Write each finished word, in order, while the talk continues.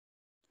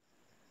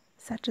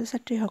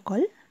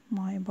ছাত্ৰ-ছাত্ৰীসকল,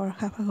 মই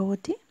বৰ্ষা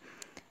ভাগৱতী।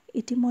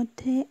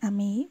 ইতিমধ্যে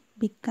আমি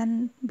বিজ্ঞান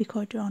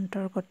বিষয়টোৰ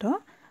অন্তৰ্গত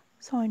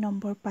 6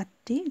 নম্বৰ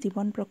পাঠটি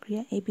জীৱন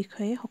প্ৰক্ৰিয়া এই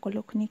বিষয়ে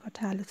সকলোখিনি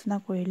কথা আলোচনা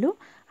কৰিলোঁ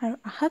আৰু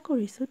আশা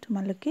কৰিছোঁ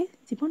তোমালোকে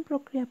জীৱন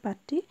প্ৰক্ৰিয়া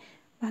পাঠটি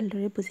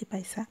ভালদৰে বুজি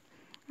পাইছা।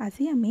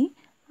 আজি আমি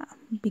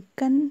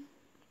বিজ্ঞান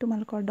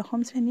তোমালোকৰ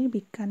 10ম শ্ৰেণীৰ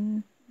বিজ্ঞান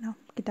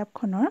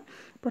কিতাপখনৰ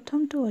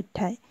প্ৰথমটো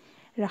অধ্যায়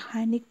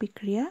ৰাসায়নিক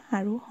বিক্ৰিয়া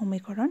আৰু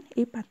সমীকৰণ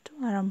এই পাঠটো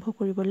আৰম্ভ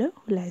কৰিবলৈ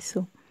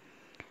ওলাইছোঁ।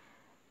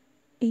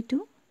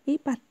 এই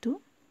পাঠটো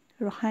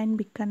ৰসায়ন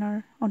বিজ্ঞানৰ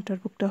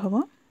অন্তৰ্ভুক্ত হ'ব।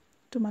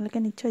 তোমালোকে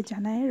নিশ্চয়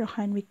জানাই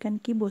ৰসায়ন বিজ্ঞান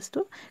কি বস্তু,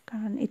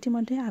 কাৰণ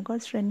ইতিমধ্যে আগৰ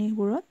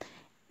শ্ৰেণীবোৰত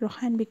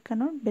ৰসায়ন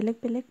বিজ্ঞানৰ বেলেগ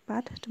বেলেগ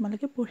পাঠ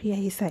তোমালোকে পঢ়ি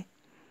আহিছাই।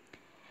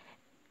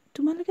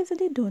 তোমালোকে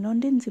যদি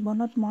দৈনন্দিন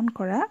জীৱনত মন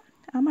কৰা,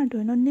 আমাৰ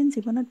দৈনন্দিন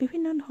জীৱনত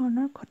বিভিন্ন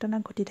ধৰণৰ ঘটনা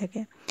ঘটি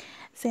থাকে।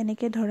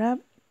 যেনেকৈ ধৰা,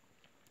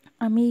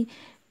 আমি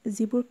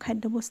যিবোৰ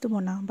খাদ্যবস্তু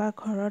বনাওঁ বা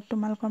ঘৰত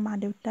তোমালোকৰ মা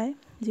দেউতাই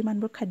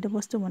যিমানবোৰ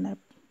খাদ্যবস্তু বনায়,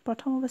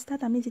 প্ৰথম অৱস্থাত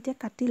আমি যেতিয়া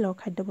কাটি লওঁ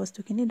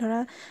খাদ্যবস্তুখিনি, ধৰা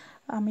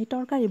আমি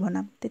তৰকাৰী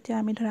বনাম, তেতিয়া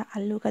আমি ধৰা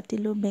আলু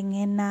কাটিলোঁ,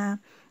 বেঙেনা,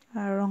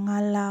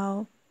 ৰঙালাও,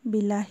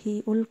 বিলাহী,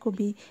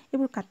 ওলকবি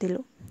এইবোৰ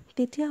কাটিলোঁ।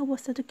 তেতিয়া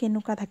অৱস্থাটো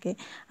কেনেকুৱা থাকে,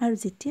 আৰু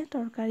যেতিয়া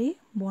তৰকাৰী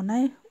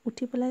বনাই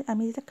উঠি পেলাই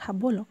আমি যেতিয়া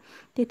খাব লওঁ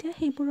তেতিয়া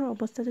সেইবোৰৰ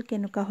অৱস্থাটো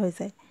কেনেকুৱা হৈ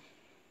যায়।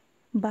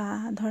 বা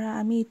ধৰা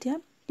আমি এতিয়া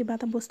কিবা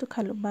এটা বস্তু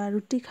খালোঁ, বা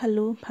ৰুটি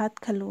খালোঁ, ভাত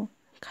খালোঁ,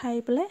 খাই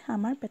পেলাই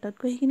আমাৰ পেটত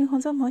গৈ সেইখিনি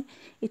হজম হয়।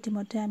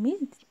 ইতিমধ্যে আমি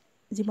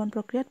জীৱন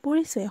প্ৰক্ৰিয়াত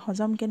পঢ়িছোঁৱে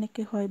হজম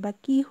কেনেকৈ হয় বা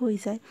কি হৈ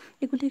যায়,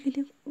 এই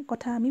গোটেইখিনি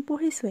কথা আমি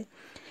পঢ়িছোঁৱে।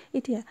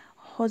 এতিয়া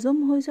হজম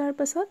হৈ যোৱাৰ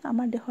পাছত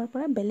আমাৰ দেহৰ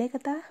পৰা বেলেগ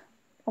এটা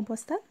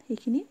অৱস্থাত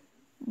সেইখিনি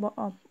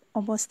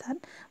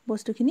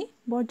বস্তুখিনি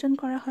বৰ্জন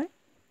কৰা হয়।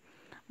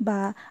 বা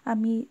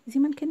আমি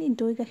যিমানখিনি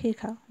দৈ গাখীৰ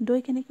খাওঁ, দৈ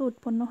কেনেকৈ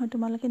উৎপন্ন হয়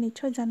তোমালোকে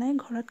নিশ্চয় জানাই,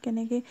 ঘৰত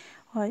কেনেকৈ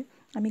হয়।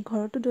 আমি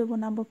ঘৰতো দৈ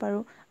বনাব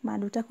পাৰোঁ। মা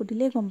দেউতাক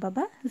সুধিলেই গম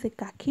পাবা যে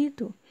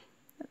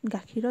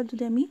গাখীৰত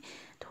যদি আমি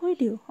থৈ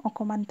দিওঁ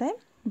অকণমান টাইম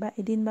বা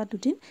এদিন বা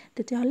দুদিন,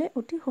 তেতিয়াহ'লে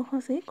অতি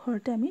সহজেই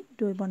ঘৰতে আমি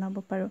দৈ বনাব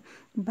পাৰোঁ।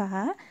 বা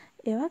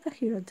এৱা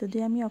গাখীৰত যদি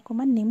আমি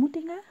অকণমান নেমু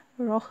টেঙা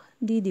ৰস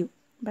দি দিওঁ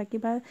বা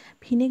কিবা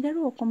ভিনেগাৰো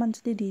অকণমান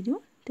যদি দি দিওঁ,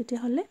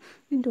 তেতিয়াহ'লে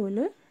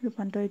দৈলৈ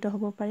ৰূপান্তৰিত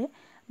হ'ব পাৰে।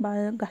 বা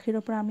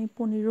গাখীৰৰ পৰা আমি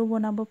পনীৰো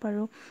বনাব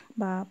পাৰোঁ,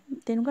 বা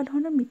তেনেকুৱা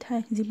ধৰণৰ মিঠাই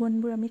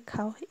যিবোৰবোৰ আমি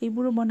খাওঁ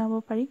এইবোৰো বনাব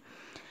পাৰি।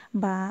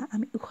 বা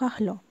আমি উশাহ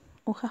লওঁ,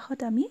 উশাহত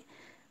আমি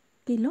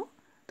কি লওঁ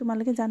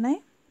তোমালোকে জানাই,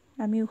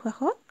 আমি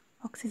উশাহত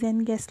অক্সিজেন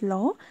গেছ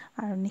লওঁ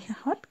আৰু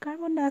নিশাহত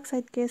কাৰ্বন ডাই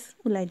অক্সাইড গেছ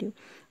ওলাই দিওঁ।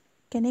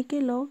 কেনেকৈ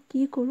লওঁ, কি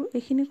কৰোঁ,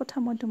 এইখিনি কথা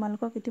মই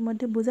তোমালোকক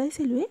ইতিমধ্যে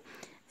বুজাইছিলোঁৱেই।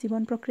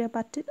 জীৱন প্ৰক্ৰিয়া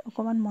পাঠটিত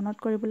অকণমান মনত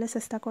কৰিবলৈ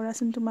চেষ্টা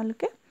কৰাচোন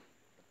তোমালোকে।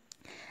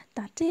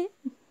 তাতে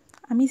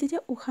আমি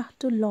যেতিয়া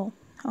উশাহটো লওঁ,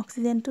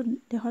 অক্সিজেনটো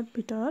দেহৰ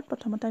ভিতৰত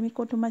প্ৰথমতে আমি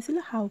ক'ত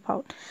সোমাইছিলোঁ,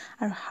 হাওঁফাওত,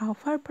 আৰু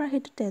হাওঁফাওৰ পৰা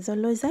সেইটো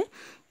তেজলৈ যায়।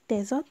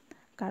 তেজত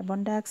কাৰ্বন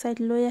ডাই অক্সাইড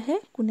লৈ আহে,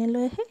 কোনে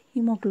লৈ আহে,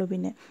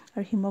 হিমগ্ল'বিনে,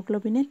 আৰু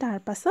হিমগ্ল'বিনে তাৰ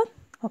পাছত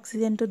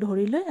অক্সিজেনটো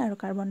ধৰি লয় আৰু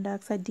কাৰ্বন ডাই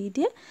অক্সাইড দি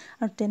দিয়ে,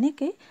 আৰু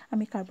তেনেকেই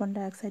আমি কাৰ্বন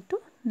ডাই অক্সাইডটো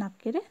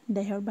নাকেৰে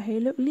দেহৰ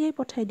বাহিৰলৈ উলিয়াই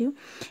পঠাই দিওঁ।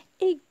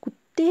 এই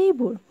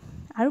গোটেইবোৰ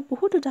আৰু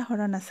বহুত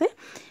উদাহৰণ আছে।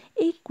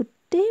 এই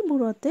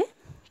গোটেইবোৰতে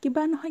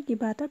কিবা নহয়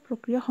কিবা এটা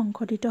প্ৰক্ৰিয়া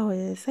সংঘটিত হৈ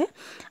আছে,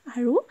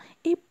 আৰু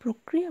এই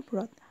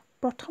প্ৰক্ৰিয়াবোৰত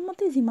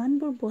প্ৰথমতে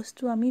যিমানবোৰ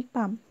বস্তু আমি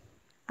পাম,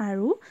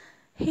 আৰু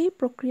সেই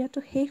প্ৰক্ৰিয়াটো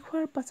শেষ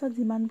হোৱাৰ পাছত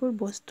যিমানবোৰ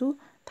বস্তু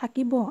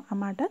থাকিব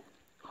আমাৰ তাত,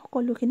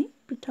 সকলোখিনি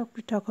পৃথক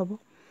পৃথক হ'ব।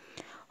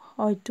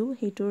 হয়তো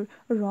সেইটোৰ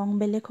ৰং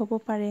বেলেগ হ'ব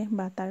পাৰে,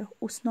 বা তাৰ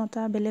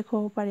উষ্ণতা বেলেগ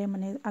হ'ব পাৰে।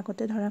 মানে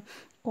আগতে ধৰা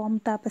কম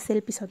তাপ আছিল,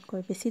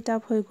 পিছতকৈ বেছি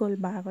তাপ হৈ গ'ল,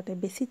 বা আগতে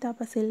বেছি তাপ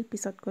আছিল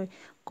পিছতকৈ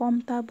কম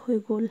তাপ হৈ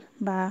গ'ল,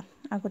 বা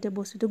আগতে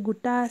বস্তুটো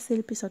গোটা আছিল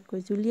পিছতকৈ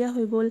জুলীয়া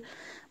হৈ গ'ল,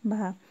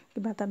 বা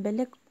কিবা এটা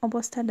বেলেগ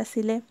অৱস্থাত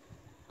আছিলে,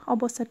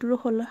 অৱস্থাটোৰো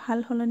সাল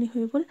সলনি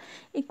হৈ গ'ল।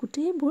 এই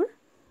গোটেইবোৰ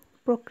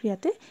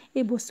প্ৰক্ৰিয়াতে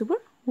এই বস্তুবোৰ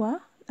হোৱা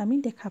আমি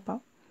দেখা পাওঁ।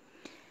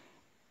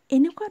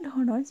 এনেকুৱা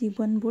ধৰণৰ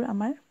জীৱনবোৰ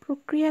আমাৰ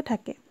প্ৰক্ৰিয়া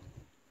থাকে,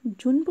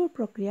 যোনবোৰ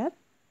প্ৰক্ৰিয়াত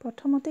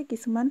প্ৰথমতে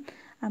কিছুমান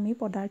আমি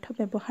পদাৰ্থ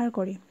ব্যৱহাৰ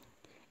কৰি,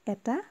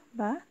 এটা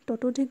বা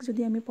ততোধিক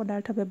যদি আমি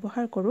পদাৰ্থ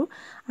ব্যৱহাৰ কৰোঁ,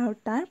 আৰু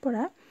তাৰ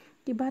পৰা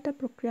কিবা এটা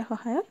প্ৰক্ৰিয়াৰ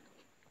সহায়ত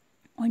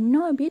অন্য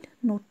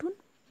নতুন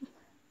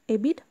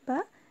এবিধ বা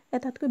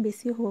এটাতকৈ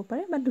বেছিও হ'ব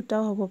পাৰে বা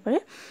দুটাও হ'ব পাৰে,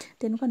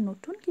 তেনেকুৱা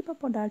নতুন কিবা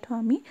পদাৰ্থ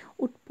আমি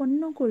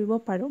উৎপন্ন কৰিব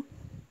পাৰোঁ।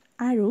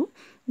 আৰু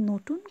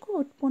নতুনকৈ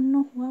উৎপন্ন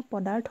হোৱা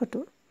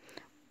পদাৰ্থটোৰ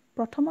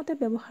প্ৰথমতে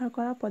ব্যৱহাৰ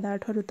কৰা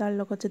পদাৰ্থ দুটাৰ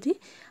লগত যদি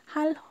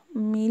সাল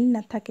মিল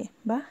নাথাকে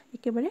বা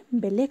একেবাৰে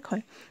বেলেগ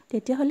হয়,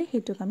 তেতিয়াহ'লে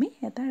সেইটোক আমি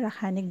এটা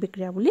ৰাসায়নিক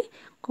বিক্ৰিয়া বুলি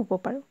ক'ব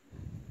পাৰোঁ।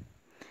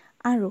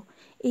 আৰু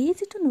এই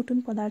যিটো নতুন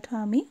পদাৰ্থ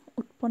আমি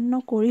উৎপন্ন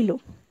কৰিলোঁ,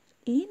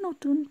 এই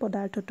নতুন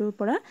পদাৰ্থটোৰ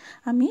পৰা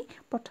আমি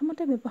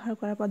প্ৰথমতে ব্যৱহাৰ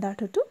কৰা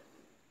পদাৰ্থটো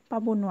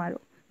পাব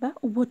নোৱাৰোঁ, বা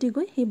উভতি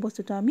গৈ সেই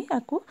বস্তুটো আমি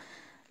আকৌ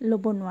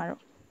ল'ব নোৱাৰোঁ।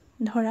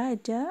 ধৰা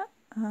এতিয়া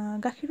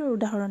গাখীৰৰ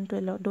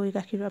উদাহৰণটোৱে লওঁ, দৈ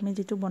গাখীৰৰ আমি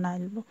যিটো বনাই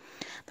ল'লোঁ।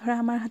 ধৰা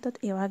আমাৰ হাতত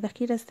এৱা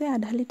গাখীৰ আছে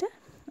আধা লিটাৰ,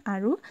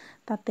 আৰু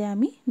তাতে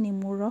আমি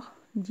নেমুৰ ৰস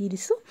দি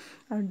দিছোঁ,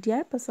 আৰু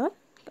দিয়াৰ পাছত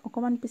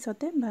অকণমান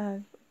পিছতে বা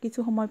কিছু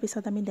সময়ৰ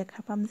পিছত আমি দেখা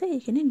পাম যে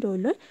এইখিনি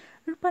দৈলৈ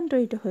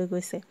ৰূপান্তৰিত হৈ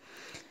গৈছে।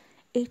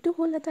 এইটো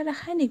হ'ল এটা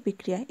ৰাসায়নিক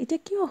বিক্ৰিয়া। এতিয়া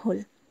কিয় হ'ল?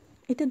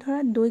 এতিয়া ধৰা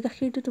দৈ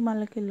গাখীৰটো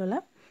তোমালোকে ল'লা,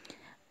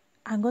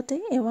 আগতে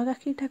এৱা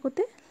গাখীৰ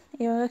থাকোঁতে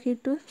এৱা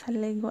গাখীৰটো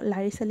চালে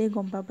লাৰি চালি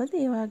গম পাবা যে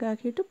এৱা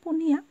গাখীৰটো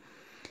পনীয়া,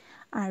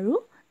 আৰু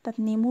তাত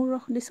নেমুৰ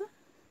ৰস দিছোঁ,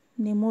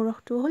 নেমুৰ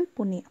ৰসটো হ'ল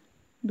পনীয়া।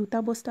 দুটা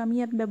বস্তু আমি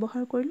ইয়াত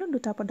ব্যৱহাৰ কৰিলোঁ,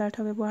 দুটা পদাৰ্থ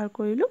ব্যৱহাৰ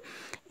কৰিলোঁ,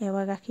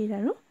 এৱা গাখীৰ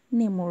আৰু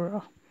নেমুৰ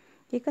ৰস।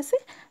 ঠিক আছে,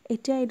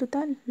 এতিয়া এই দুটা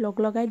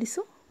লগাই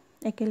দিছোঁ,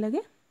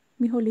 একেলগে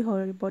মিহলি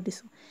কৰিব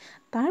দিছোঁ।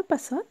 তাৰ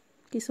পাছত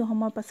কিছু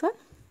সময়ৰ পাছত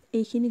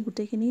এইখিনি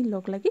গোটেইখিনি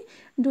লাগি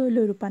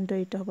দৈলৈ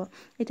ৰূপান্তৰিত হ'ব।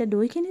 এতিয়া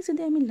দৈখিনি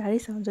যদি আমি লাৰি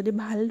চাওঁ, যদি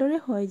ভালদৰে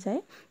হৈ যায়,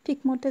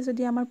 ঠিকমতে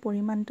যদি আমাৰ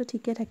পৰিমাণটো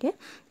ঠিকে থাকে,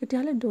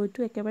 তেতিয়াহ'লে দৈটো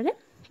একেবাৰে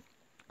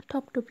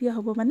থপথপীয়া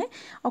হ'ব, মানে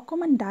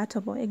অকণমান ডাঠ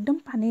হ'ব, একদম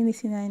পানীৰ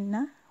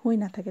নিচিনা হৈ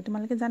নাথাকে।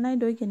 তোমালোকে জানাই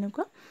দৈ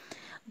কেনেকুৱা।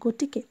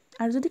 গতিকে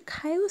আৰু যদি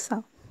খায়ো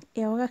চাওঁ,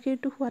 এৱা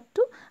গাখীৰটো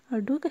সোৱাদটো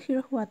আৰু দৈ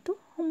গাখীৰৰ সোৱাদটো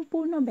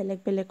সম্পূৰ্ণ বেলেগ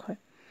বেলেগ হয়।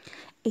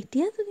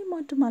 এতিয়া যদি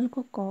মই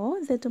তোমালোকক কওঁ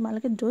যে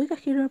তোমালোকে দৈ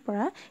গাখীৰৰ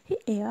পৰা সেই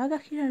এৱা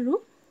গাখীৰ আৰু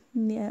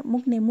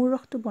মোক নেমুৰ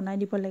ৰসটো বনাই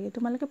দিব লাগে,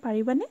 তোমালোকে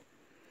পাৰিবানে?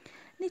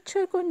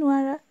 নিশ্চয়কৈ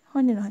নোৱাৰা,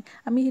 হয়নে নহয়?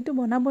 আমি সেইটো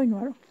বনাবই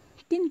নোৱাৰোঁ।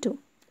 কিন্তু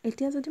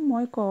এতিয়া যদি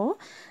মই কওঁ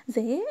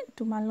যে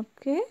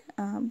তোমালোকে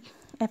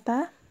এটা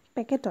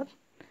পেকেটত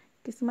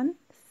কিছুমান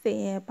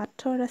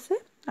পাথৰ আছে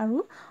আৰু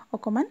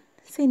অকণমান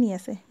চেনি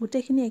আছে,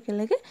 গোটেইখিনি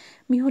একেলগে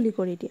মিহলি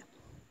কৰি দিয়া।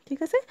 ঠিক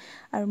আছে,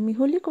 আৰু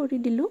মিহলি কৰি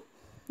দিলোঁ,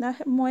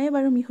 ময়ে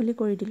বাৰু মিহলি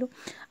কৰি দিলোঁ,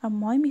 আৰু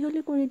মই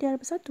মিহলি কৰি দিয়াৰ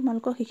পিছত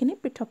তোমালোকক সেইখিনি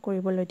পৃথক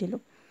কৰিবলৈ দিলোঁ।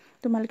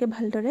 তোমালোকে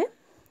ভালদৰে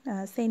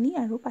চেনি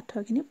আৰু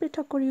পাথৰখিনি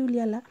পৃথক কৰি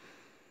উলিয়ালা।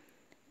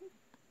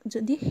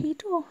 যদি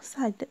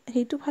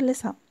সেইটো ফালে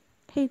চাওঁ,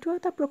 সেইটো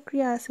এটা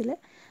প্ৰক্ৰিয়া আছিলে।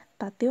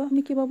 তাতেও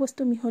আমি কিবা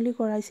বস্তু মিহলি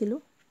কৰাইছিলোঁ।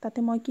 তাতে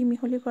মই কি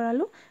মিহলি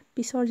কৰালোঁ?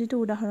 পিছৰ যিটো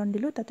উদাহৰণ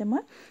দিলোঁ, তাতে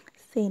মই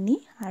চেনি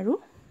আৰু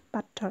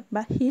পাথৰ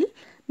বা শিল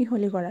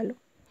মিহলি কৰালোঁ।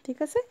 ঠিক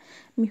আছে,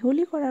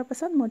 মিহলি কৰাৰ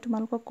পাছত মই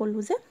তোমালোকক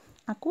ক'লোঁ যে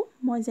আকৌ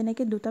মই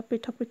যেনেকৈ দুটা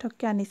পৃথক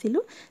পৃথককৈ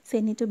আনিছিলোঁ,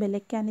 চেনিটো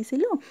বেলেগকৈ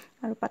আনিছিলোঁ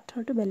আৰু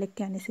পাথৰটো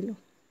বেলেগকৈ আনিছিলোঁ,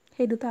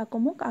 সেই দুটা আকৌ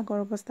মোক আগৰ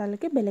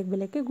অৱস্থালৈকে বেলেগ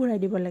বেলেগকৈ ঘূৰাই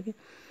দিব লাগে।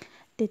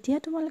 তেতিয়া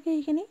তোমালোকে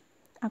এইখিনি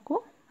আকৌ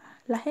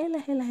লাহে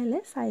লাহে লাহে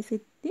লাহে চাই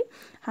চিতি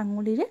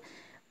আঙুলিৰে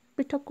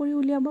পৃথক কৰি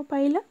উলিয়াব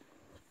পাৰিলা।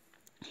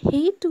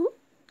 সেইটো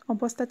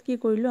অৱস্থাত কি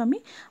কৰিলোঁ, আমি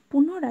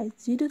পুনৰাই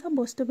যি দুটা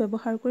বস্তু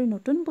ব্যৱহাৰ কৰি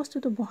নতুন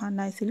বস্তুটো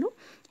বনাইছিলোঁ,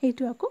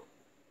 সেইটো আকৌ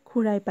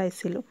ঘূৰাই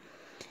পাইছিলোঁ।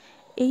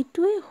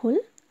 এইটোৱে হ'ল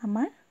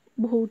আমাৰ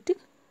ভৌতিক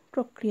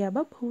প্ৰক্ৰিয়া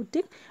বা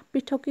ভৌতিক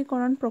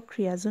পৃথকীকৰণ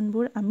প্ৰক্ৰিয়া,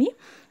 যোনবোৰ আমি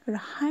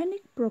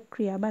ৰাসায়নিক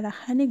প্ৰক্ৰিয়া বা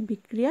ৰাসায়নিক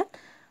বিক্ৰিয়াত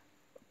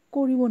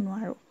কৰিব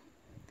নোৱাৰোঁ।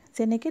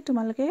 যেনেকৈ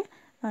তোমালোকে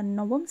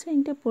নৱম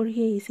শ্ৰেণীতে পঢ়ি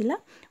আহিছিলা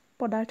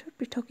পদাৰ্থৰ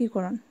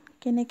পৃথকীকৰণ,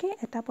 কেনেকৈ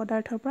এটা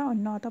পদাৰ্থৰ পৰা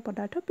অন্য এটা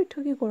পদাৰ্থ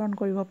পৃথকীকৰণ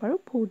কৰিব পাৰোঁ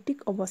ভৌতিক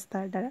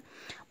অৱস্থাৰ দ্বাৰা।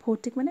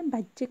 ভৌতিক মানে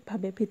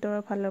বাহ্যিকভাৱে,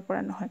 ভিতৰৰ ফালৰ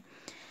পৰা নহয়।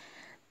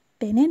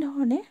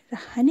 তেনেধৰণে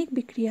ৰাসায়নিক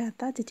বিক্ৰিয়া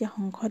এটা যেতিয়া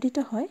সংঘটিত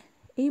হয়,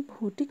 এই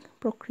ভৌতিক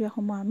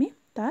প্ৰক্ৰিয়াসমূহ আমি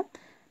তাত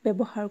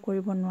ব্যৱহাৰ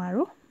কৰিব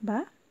নোৱাৰোঁ, বা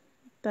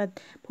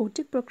তাত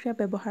ভৌতিক প্ৰক্ৰিয়া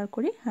ব্যৱহাৰ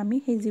কৰি আমি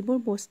সেই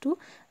যিবোৰ বস্তু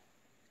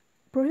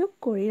প্ৰয়োগ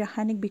কৰি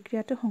ৰাসায়নিক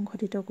বিক্ৰিয়াটো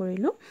সংঘটিত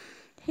কৰিলোঁ,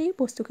 সেই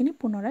বস্তুখিনি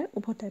পুনৰাই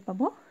উভতাই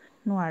পাব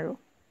নোৱাৰোঁ।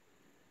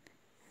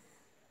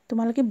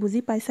 তোমালোকে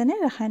বুজি পাইছানে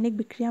ৰাসায়নিক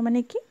বিক্ৰিয়া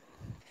মানে কি?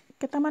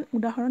 কেইটামান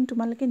উদাহৰণ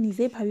তোমালোকে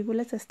নিজেই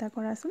ভাবিবলৈ চেষ্টা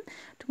কৰাচোন।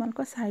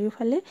 তোমালোকৰ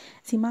চাৰিওফালে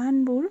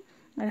যিমানবোৰ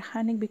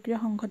ৰাসায়নিক বিক্ৰিয়া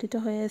সংঘটিত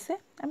হৈ আছে,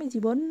 আমি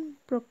জীৱন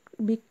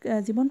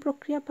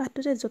প্ৰক্ৰিয়া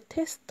পাঠটোতে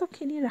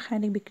যথেষ্টখিনি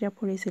ৰাসায়নিক বিক্ৰিয়া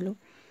পঢ়িছিলোঁ।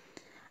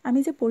 আমি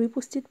যে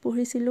পৰিপুষ্টিত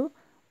পঢ়িছিলোঁ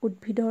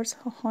উদ্ভিদৰ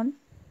শ্বসন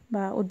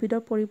বা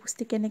উদ্ভিদৰ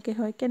পৰিপুষ্টি কেনেকৈ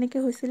হয়, কেনেকৈ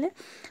হৈছিলে,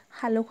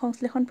 সালোক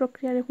সংশ্লেষণ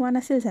প্ৰক্ৰিয়াৰে হোৱা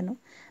নাছিল জানো?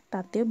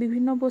 তাতেও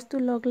বিভিন্ন বস্তু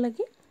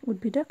লাগি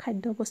উদ্ভিদৰ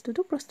খাদ্য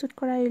বস্তুটো প্ৰস্তুত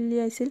কৰাই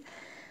উলিয়াইছিল।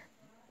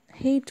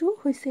 সেইটো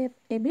হৈছে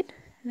এবিধ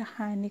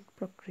ৰাসায়নিক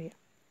প্ৰক্ৰিয়া।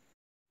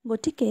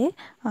 গতিকে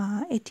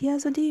এতিয়া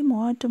যদি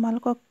মই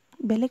তোমালোকক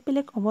বেলেগ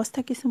বেলেগ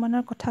অৱস্থা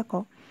কিছুমানৰ কথা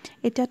কওঁ,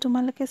 এতিয়া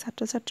তোমালোকে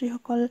ছাত্ৰ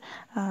ছাত্ৰীসকল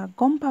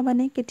গম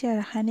পাবানে কেতিয়া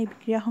ৰাসায়নিক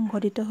বিক্ৰিয়া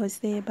সংঘটিত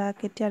হৈছে বা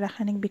কেতিয়া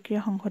ৰাসায়নিক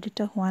বিক্ৰিয়া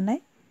সংঘটিত হোৱা নাই?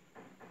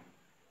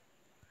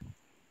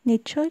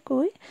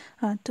 নিশ্চয়কৈ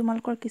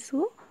তোমালোকৰ কিছু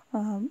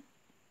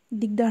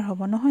দিগদাৰ হ'ব,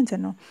 নহয়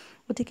জানো?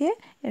 গতিকে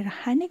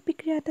ৰাসায়নিক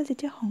বিক্ৰিয়া এটা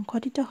যেতিয়া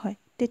সংঘটিত হয়,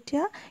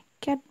 তেতিয়া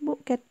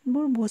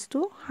কেতবোৰ বস্তু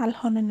সাল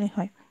সলনি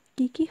হয়।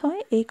 কি হয়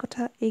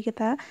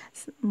এইকেইটা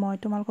মই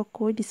তোমালোকক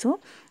কৈ দিছোঁ।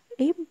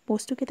 এই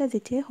বস্তুকেইটা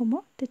যেতিয়াই হ'ব,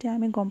 তেতিয়া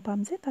আমি গম পাম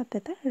যে তাত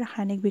এটা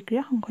ৰাসায়নিক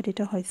বিক্ৰিয়া সংঘটিত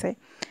হৈছে।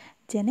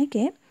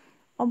 যেনেকৈ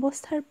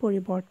অৱস্থাৰ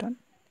পৰিৱৰ্তন,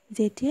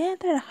 যেতিয়াই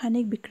এটা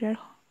ৰাসায়নিক বিক্ৰিয়াৰ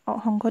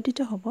সংঘটিত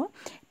হ'ব,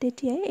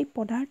 তেতিয়াই এই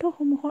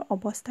পদাৰ্থসমূহৰ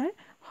অৱস্থাৰ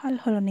সাল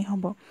সলনি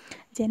হ'ব।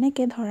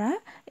 যেনেকৈ ধৰা,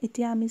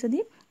 এতিয়া আমি যদি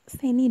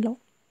চেনি লওঁ,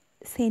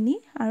 চেনি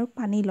আৰু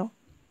পানী লওঁ,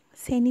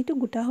 চেনিটো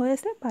গোটা হৈ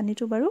আছে,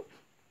 পানীটো বাৰু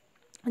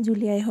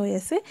জুলীয়াই হৈ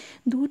আছে,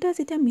 দুয়োটা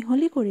যেতিয়া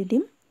মিহলি কৰি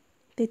দিম,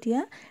 তেতিয়া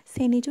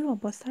চেনিটোৰ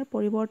অৱস্থাৰ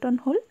পৰিৱৰ্তন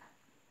হ'ল,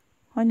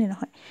 হয়নে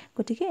নহয়?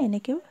 গতিকে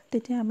এনেকৈও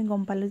তেতিয়া আমি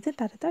গম পালোঁ যে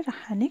তাত এটা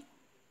ৰাসায়নিক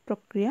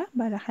প্ৰক্ৰিয়া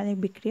বা ৰাসায়নিক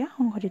বিক্ৰিয়া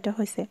সংঘটিত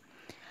হৈছে।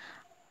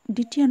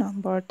 দ্বিতীয়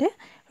নম্বৰতে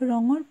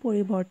ৰঙৰ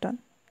পৰিৱৰ্তন,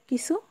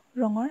 কিছু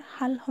ৰঙৰ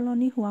সাল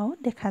সলনি হোৱাও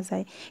দেখা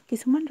যায়।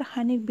 কিছুমান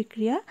ৰাসায়নিক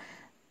বিক্ৰিয়া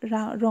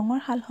ৰঙৰ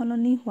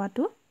সালসলনি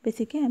হোৱাটো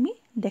বেছিকৈ আমি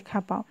দেখা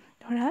পাওঁ।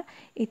 ধৰা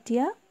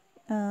এতিয়া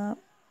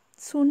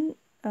চূণ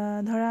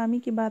ধৰা আমি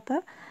কিবা এটা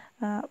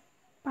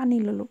পানী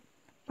ল'লোঁ,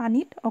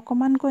 পানীত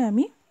অকণমানকৈ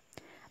আমি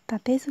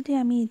তাতে যদি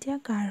আমি এতিয়া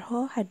গাঢ়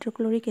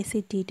হাইড্ৰক্লৰিক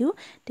এচিড দি দিওঁ,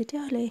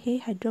 তেতিয়াহ'লে সেই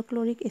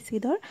হাইড্ৰক্লৰিক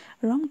এচিডৰ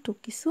ৰংটো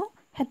কিছু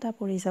হেতা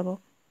পৰি যাব।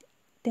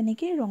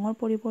 তেনেকেই ৰঙৰ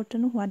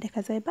পৰিৱৰ্তনো হোৱা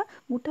দেখা যায় বা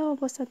গোটা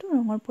অৱস্থাটো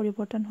ৰঙৰ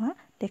পৰিৱৰ্তন হোৱা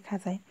দেখা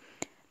যায়।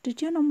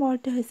 তৃতীয়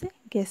নম্বৰতে হৈছে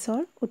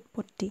গেছৰ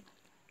উৎপত্তি।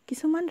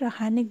 কিছুমান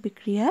ৰাসায়নিক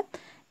বিক্ৰিয়াত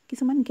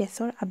কিছুমান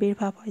গেছৰ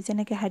আৱিৰ্ভাৱ হয়,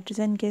 যেনেকৈ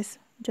হাইড্ৰজেন গেছ।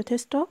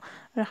 যথেষ্ট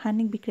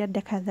ৰাসায়নিক বিক্ৰিয়াত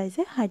দেখা যায়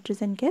যে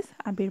হাইড্ৰজেন গেছ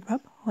আৱিৰ্ভাৱ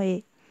হয়েই।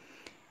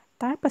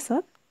 তাৰ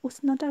পাছত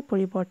উষ্ণতাৰ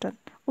পৰিৱৰ্তন।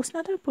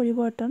 উষ্ণতাৰ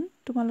পৰিৱৰ্তন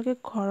তোমালোকে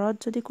ঘৰত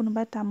যদি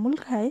কোনোবাই তামোল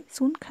খায়,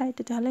 চূণ খায়,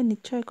 তেতিয়াহ'লে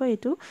নিশ্চয়কৈ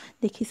এইটো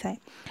দেখিছাই।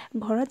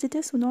 ঘৰত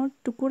যেতিয়া চূণৰ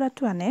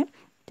টুকুৰাটো আনে,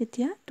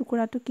 তেতিয়া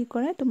টুকুৰাটো কি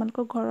কৰে,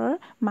 তোমালোকৰ ঘৰৰ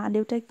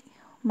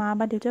মা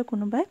বা দেউতাই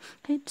কোনোবাই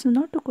সেই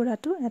চূণৰ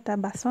টুকুৰাটো এটা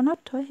বাচনত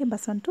থৈ সেই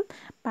বাচনটোত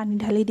পানী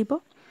ঢালি দিব।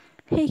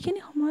 সেইখিনি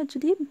সময়ত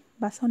যদি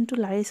বাচনটো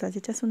লাৰি চোৱা,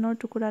 যেতিয়া চূণৰ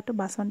টুকুৰাটো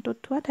বাচনটোত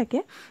থোৱা থাকে,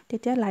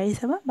 তেতিয়া লাৰি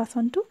চাবা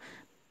বাচনটো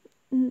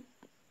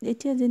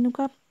এতিয়া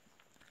যেনেকুৱা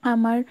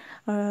আমাৰ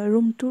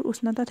ৰুমটোৰ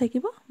উষ্ণতা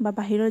থাকিব বা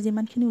বাহিৰৰ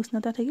যিমানখিনি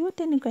উষ্ণতা থাকিব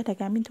তেনেকুৱাই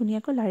থাকে, আমি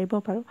ধুনীয়াকৈ লাৰিব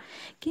পাৰোঁ।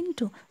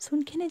 কিন্তু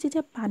চূণখিনি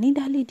যেতিয়া পানী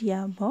ঢালি দিয়া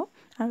হ'ব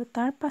আৰু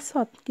তাৰ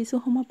পাছত কিছু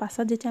সময়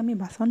পাছত যেতিয়া আমি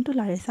বাচনটো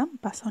লাৰি চাম,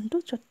 বাচনটো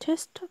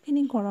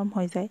যথেষ্টখিনি গৰম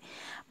হৈ যায়।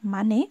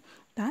 মানে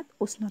তাত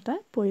উষ্ণতাৰ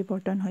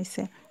পৰিৱৰ্তন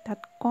হৈছে। তাত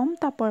কম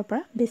তাপৰ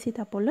পৰা বেছি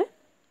তাপলৈ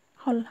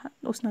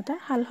উষ্ণতাৰ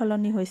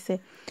সালসলনি হৈছে।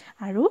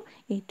 আৰু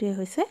এইটোৱে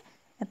হৈছে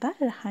এটা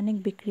ৰাসায়নিক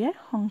বিক্ৰিয়াৰ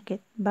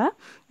সংকেত বা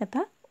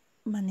এটা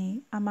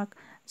আমাক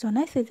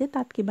জনাইছে যে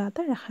তাত কিবা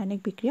এটা ৰাসায়নিক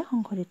বিক্ৰিয়া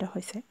সংঘটিত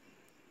হৈছে।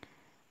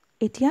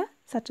 এতিয়া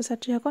ছাত্ৰ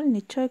ছাত্ৰীসকল,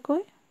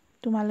 নিশ্চয়কৈ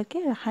তোমালোকে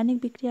ৰাসায়নিক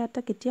বিক্ৰিয়া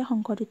এটা কেতিয়া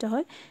সংঘটিত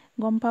হয়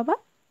গম পাবা।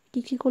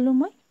 কি ক'লোঁ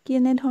মই,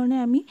 কেনেধৰণে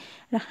আমি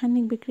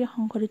ৰাসায়নিক বিক্ৰিয়া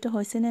সংঘটিত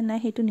হৈছে নে নাই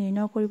সেইটো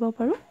নিৰ্ণয় কৰিব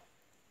পাৰোঁ।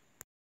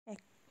 1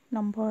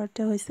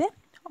 নম্বৰতে হৈছে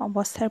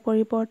অৱস্থাৰ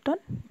পৰিৱৰ্তন,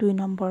 2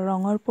 নম্বৰ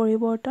ৰঙৰ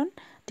পৰিৱৰ্তন,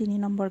 3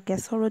 নম্বৰ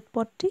গেছৰ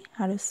উৎপত্তি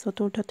আৰু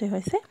 4ৰ্থতে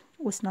হৈছে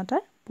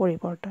উষ্ণতাৰ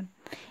পৰিৱৰ্তন।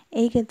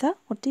 এইকেইটা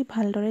অতি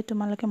ভালদৰে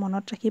তোমালোকে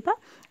মনত ৰাখিবা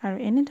আৰু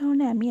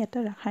এনেধৰণে আমি এটা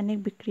ৰাসায়নিক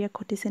বিক্ৰিয়া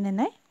ঘটিছে নে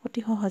নাই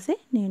অতি সহজে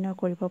নিৰ্ণয়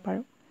কৰিব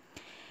পাৰোঁ।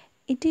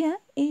 এতিয়া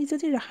এই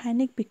যদি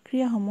ৰাসায়নিক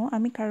বিক্ৰিয়াসমূহ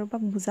আমি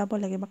কাৰোবাক বুজাব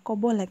লাগে বা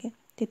ক'ব লাগে,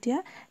 তেতিয়া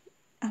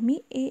আমি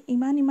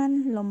ইমান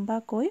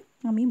লম্বাকৈ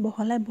আমি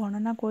বহলাই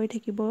বৰ্ণনা কৰি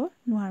থাকিব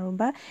নোৱাৰোঁ।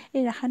 বা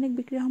এই ৰাসায়নিক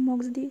বিক্ৰিয়াসমূহক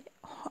যদি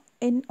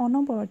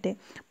অনবৰতে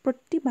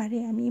প্ৰতিবাৰে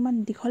আমি ইমান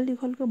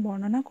দীঘলকৈ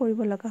বৰ্ণনা কৰিব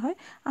লগা হয়,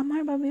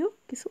 আমাৰ বাবেও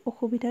কিছু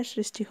অসুবিধাৰ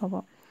সৃষ্টি হ'ব।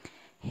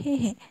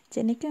 সেয়েহে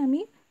যেনেকৈ আমি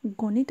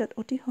গণিতত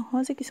অতি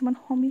সহজে কিছুমান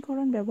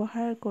সমীকৰণ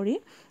ব্যৱহাৰ কৰি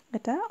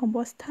এটা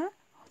অৱস্থা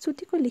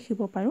চুটিকৈ লিখিব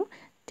পাৰোঁ,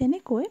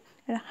 তেনেকৈ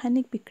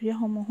ৰাসায়নিক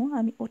বিক্ৰিয়াসমূহো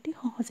আমি অতি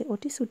সহজে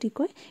অতি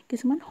চুটিকৈ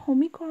কিছুমান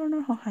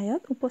সমীকৰণৰ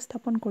সহায়ত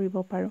উপস্থাপন কৰিব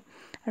পাৰোঁ।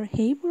 আৰু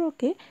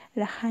সেইবোৰকে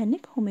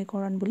ৰাসায়নিক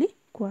সমীকৰণ বুলি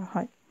কোৱা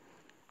হয়।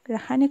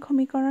 ৰাসায়নিক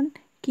সমীকৰণ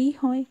কি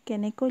হয়,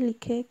 কেনেকৈ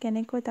লিখে,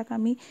 কেনেকৈ তাক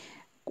আমি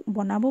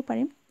বনাব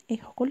পাৰিম, এই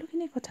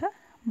সকলোখিনি কথা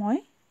মই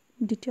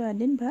দ্বিতীয়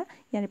এদিন বা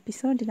ইয়াৰ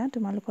পিছৰ দিনা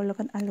তোমালোকৰ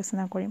লগত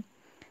আলোচনা কৰিম।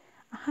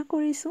 আশা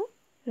কৰিছোঁ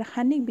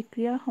ৰাসায়নিক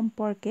বিক্ৰিয়া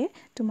সম্পৰ্কে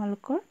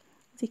তোমালোকৰ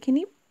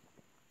যিখিনি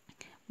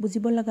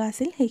বুজিব লগা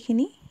আছিল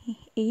সেইখিনি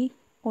এই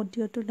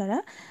অডিঅ'টোৰ দ্বাৰা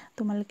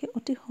তোমালোকে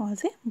অতি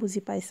সহজে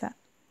বুজি পাইছা।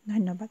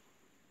 ধন্যবাদ।